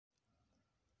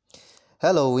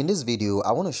Hello, in this video,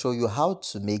 I want to show you how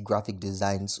to make graphic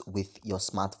designs with your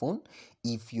smartphone.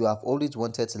 If you have always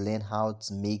wanted to learn how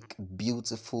to make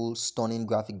beautiful, stunning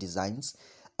graphic designs,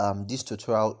 this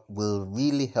tutorial will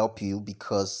really help you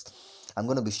because I'm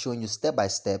going to be showing you step by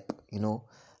step,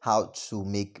 how to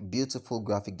make beautiful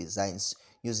graphic designs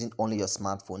using only your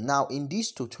smartphone. Now, in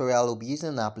this tutorial, we'll be using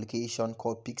an application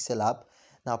called Pixel.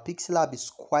 Now, Pixel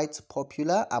is quite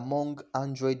popular among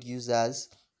Android users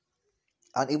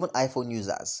and even iPhone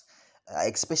users,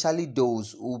 especially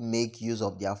those who make use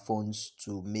of their phones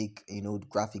to make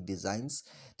graphic designs.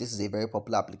 This is a very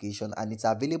popular application and it's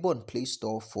available on Play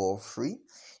Store for free.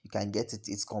 You can get it,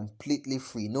 it's completely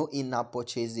free, no in-app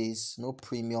purchases, no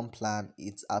premium plan.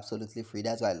 It's absolutely free.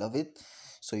 That's why I love it.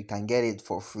 So you can get it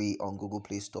for free on Google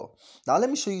Play Store. Now let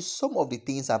me show you some of the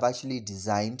things I've actually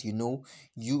designed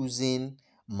using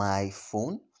my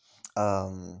phone.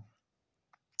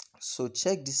 So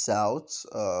check this out.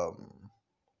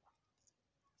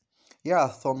 Here are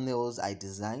thumbnails I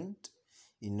designed,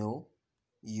 you know,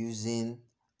 using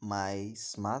my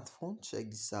smartphone. Check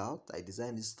this out. I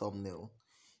designed this thumbnail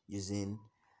using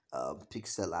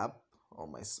Pixel app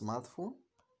on my smartphone.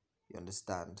 You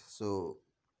understand? So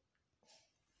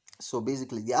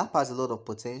basically, the app has a lot of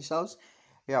potentials.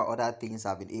 Here are other things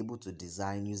I've been able to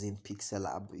design using Pixel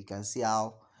app. You can see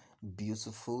how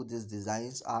beautiful these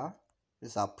designs are.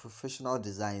 These are professional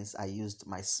designs. I used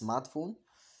my smartphone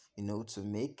to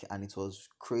make, and it was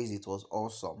crazy. It was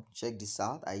awesome. Check this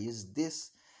out. I used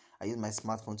my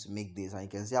smartphone to make this, and you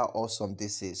can see how awesome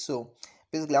this is. So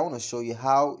basically, I want to show you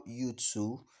how you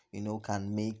too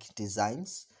can make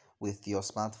designs with your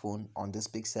smartphone on this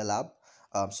Pixel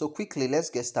app. So quickly, let's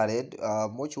get started.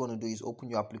 What you want to do is open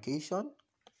your application,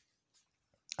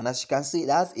 and as you can see,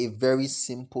 that's a very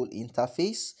simple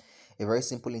interface.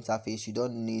 You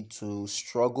don't need to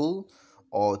struggle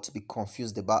or to be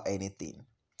confused about anything.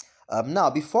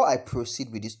 Now, before I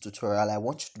proceed with this tutorial, I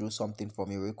want you to do something for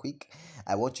me real quick.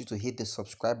 I want you to hit the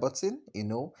subscribe button.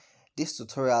 This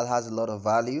tutorial has a lot of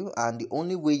value, and the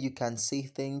only way you can say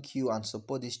thank you and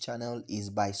support this channel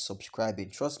is by subscribing.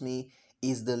 Trust me,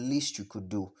 is the least you could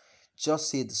do.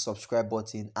 Just hit the subscribe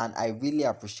button, and I really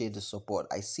appreciate the support.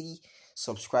 I see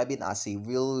subscribing as a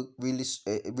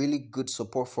really good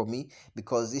support for me,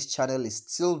 because this channel is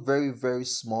still very, very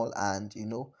small, and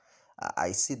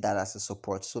I see that as a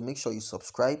support. So make sure you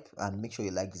subscribe and make sure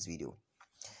you like this video.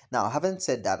 Now, having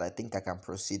said that, I think I can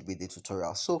proceed with the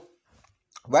tutorial. So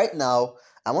right now,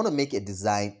 I want to make a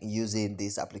design using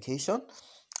this application.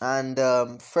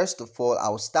 And first of all,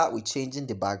 I'll start with changing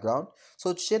the background.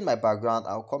 So to change my background,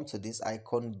 I'll come to this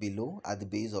icon below at the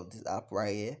base of this app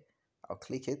right here. I'll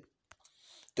click it.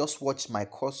 Just watch my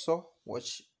cursor,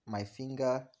 watch my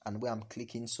finger and where I'm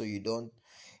clicking, so you don't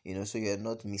so you're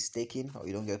not mistaken or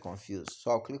you don't get confused.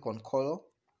 So I'll click on color,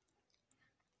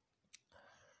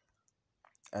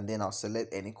 and then I'll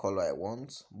select any color I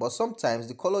want. But sometimes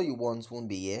the color you want won't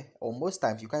be here, or most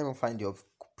times you can't even find your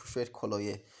preferred color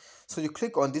here. So you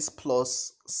click on this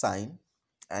plus sign,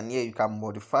 and here you can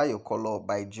modify your color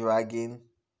by dragging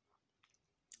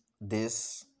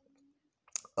this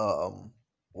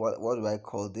what do I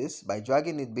call this, by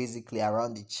dragging it basically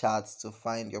around the chart to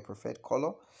find your preferred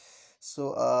color.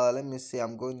 So let me say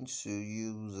I'm going to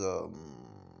use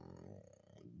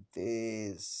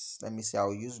this. Let me say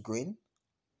I'll use green.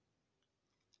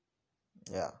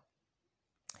 Yeah,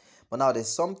 but now there's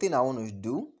something I want to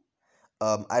do.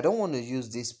 I don't want to use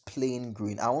this plain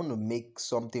green. I want to make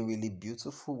something really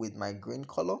beautiful with my green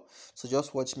color. So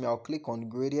just watch me. I'll click on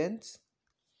gradient,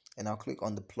 and I'll click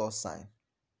on the plus sign.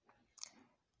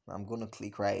 I'm going to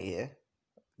click right here,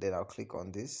 then I'll click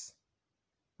on this,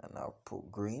 and I'll put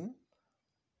green,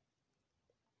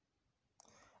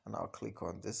 and I'll click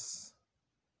on this,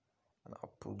 and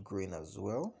I'll put green as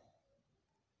well.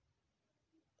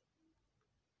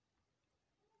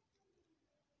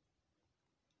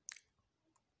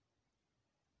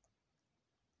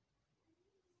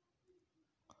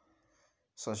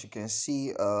 So as you can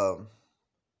see, it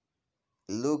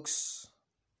looks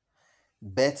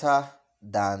better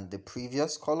than the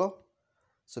previous color.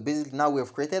 So basically now we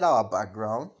have created our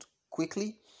background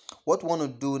quickly. What we want to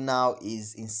do now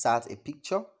is insert a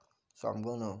picture. So I'm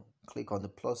going to click on the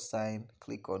plus sign,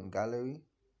 click on gallery,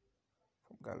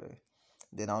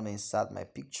 then I want to insert my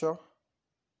picture.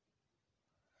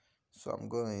 So I'm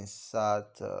going to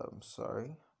insert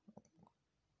sorry,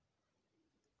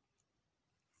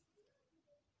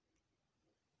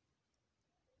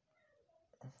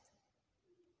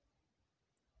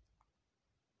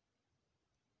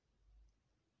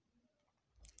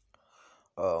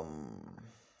 I'm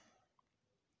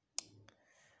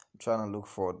trying to look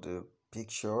for the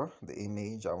picture, the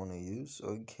image I want to use.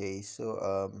 Okay,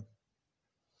 so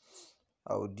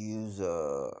I would use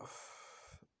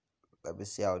let me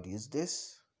see, I would use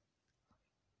this.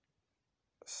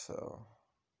 So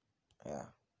yeah,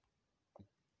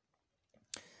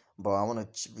 but I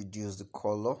want to reduce the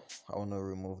color. I want to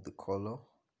remove the color.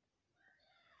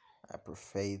 I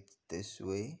prefer it this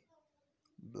way,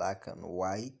 black and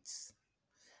white.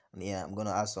 And yeah, I'm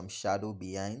gonna add some shadow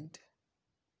behind,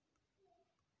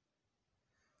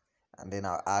 and then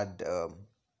I'll add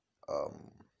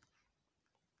um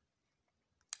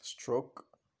stroke.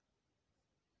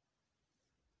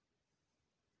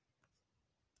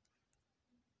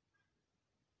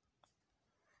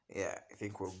 Yeah, I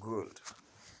think we're good.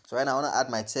 So right now I want to add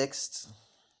my text.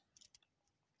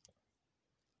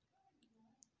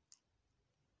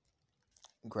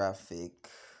 Graphic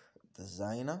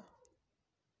designer.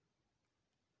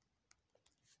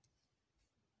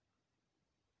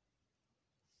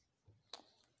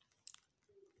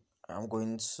 I'm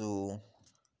going to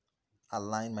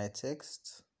align my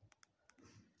text,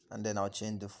 and then I'll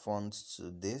change the font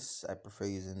to this. I prefer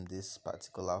using this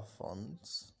particular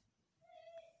font,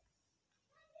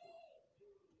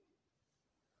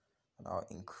 and I'll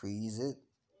increase it,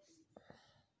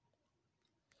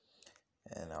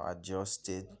 and I'll adjust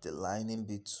it, the line in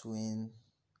between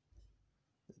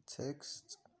the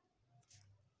text.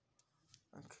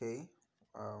 Okay.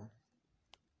 um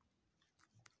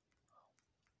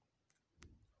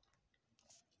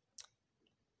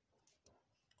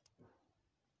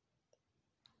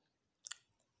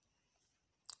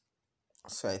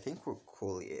so I think we're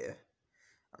cool here.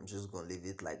 I'm just gonna leave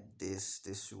it like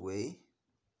this way.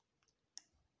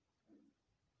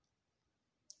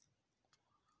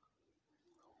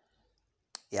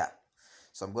 Yeah,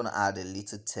 so I'm gonna add a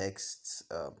little text.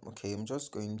 Okay, I'm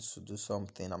just going to do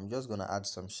something. I'm just gonna add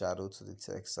some shadow to the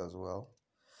text as well,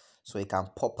 so it can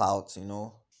pop out,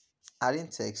 adding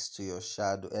text to your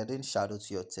shadow, adding shadow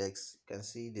to your text. You can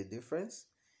see the difference,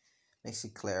 makes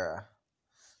it clearer.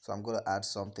 So I'm gonna add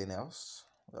something else.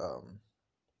 I'm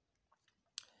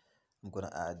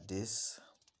gonna add this.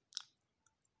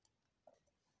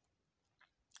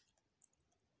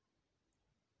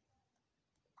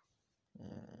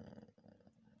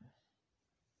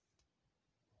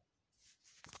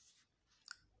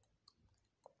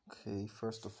 Okay,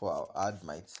 first of all, I'll add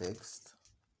my text.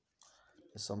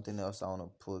 There's something else I want to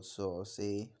put, so I'll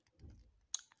say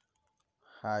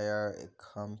hire a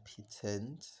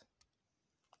competent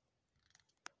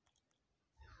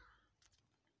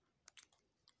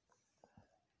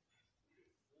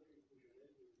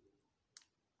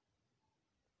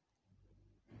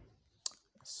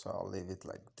so I'll leave it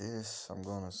like this. I'm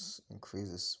gonna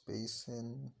increase the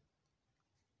spacing,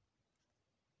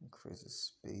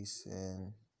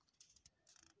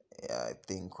 yeah, I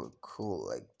think we're cool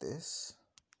like this.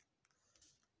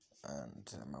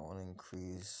 And I want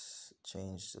to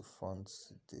change the fonts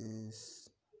to this.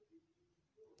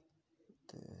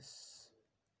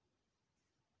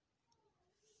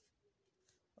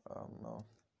 No,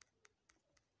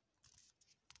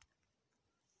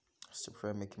 just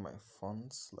prefer making my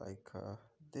fonts like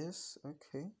this.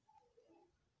 Okay,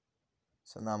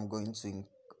 so now I'm going to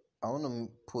I want to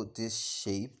put this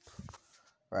shape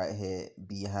right here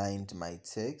behind my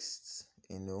text.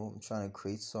 I'm trying to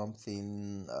create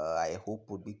something I hope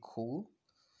would be cool.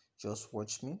 Just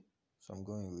watch me. So I'm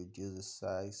going to reduce the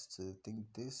size to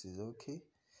think this is okay.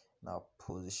 Now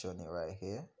position it right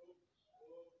here.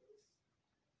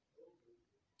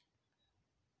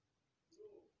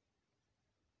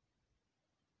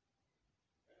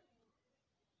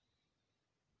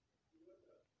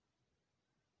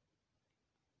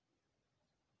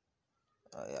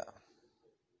 Yeah.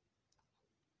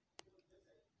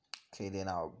 Okay, then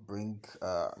I'll bring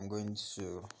I'm going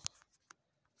to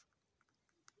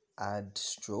add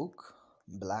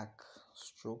black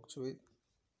stroke to it.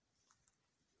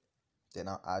 Then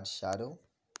I'll add shadow.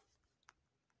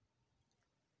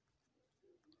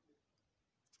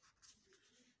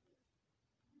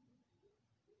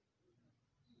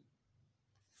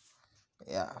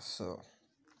 Yeah, so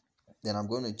then I'm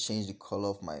going to change the color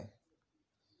of my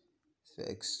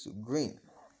text to green.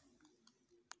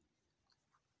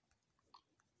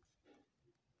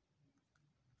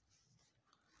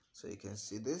 So you can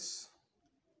see this.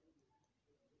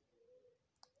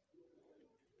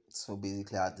 So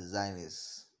basically our design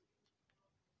is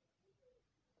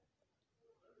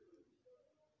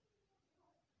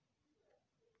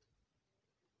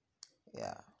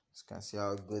yeah, you can see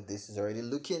how good this is already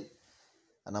looking,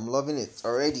 and I'm loving it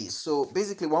already. So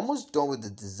basically we're almost done with the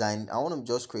design. I want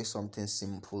to just create something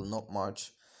simple, not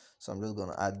much. So I'm just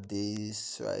gonna add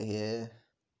this right here.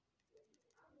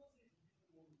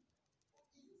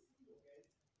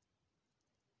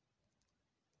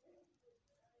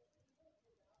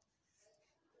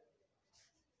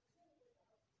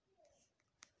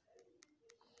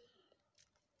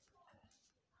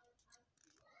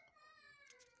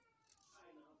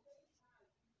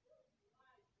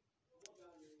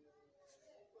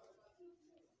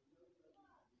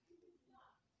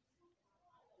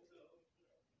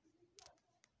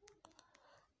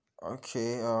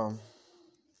 Okay,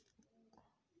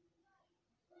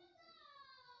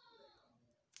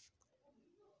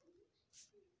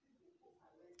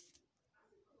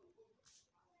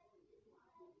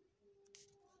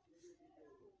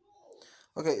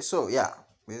 okay, so yeah,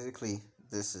 basically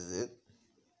this is it.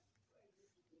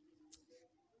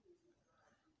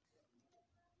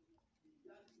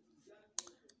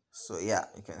 So yeah,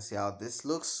 you can see how this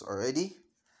looks already.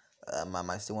 I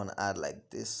might still want to add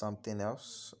like this something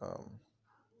else.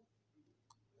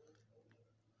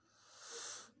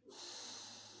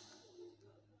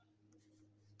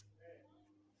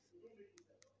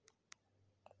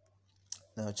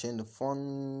 Now change the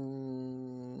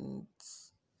font.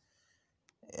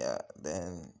 Yeah,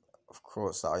 then of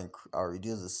course I'll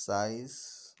reduce the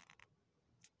size.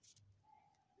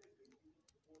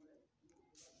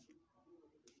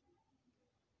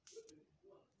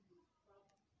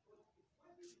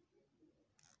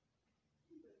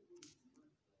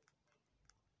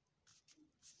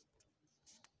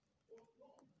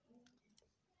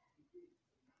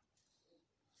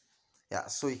 Yeah,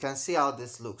 so you can see how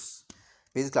this looks.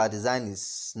 Basically, our design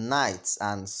is nice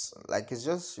and like it's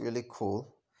just really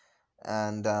cool.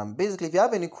 And basically, if you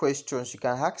have any questions, you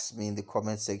can ask me in the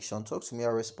comment section. Talk to me.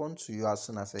 I'll respond to you as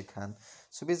soon as I can.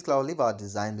 So basically, I'll leave our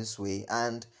design this way.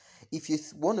 And if you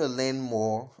want to learn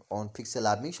more on Pixel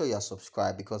Lab, make sure you are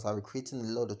subscribed because I'll be creating a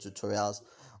lot of tutorials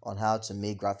on how to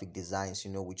make graphic designs,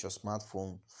 with your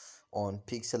smartphone on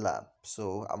Pixel Lab.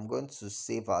 So I'm going to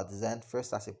save our design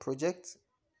first as a project,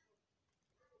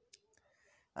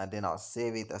 and then I'll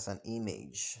save it as an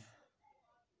image.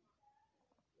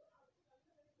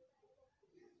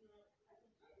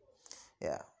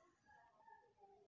 Yeah,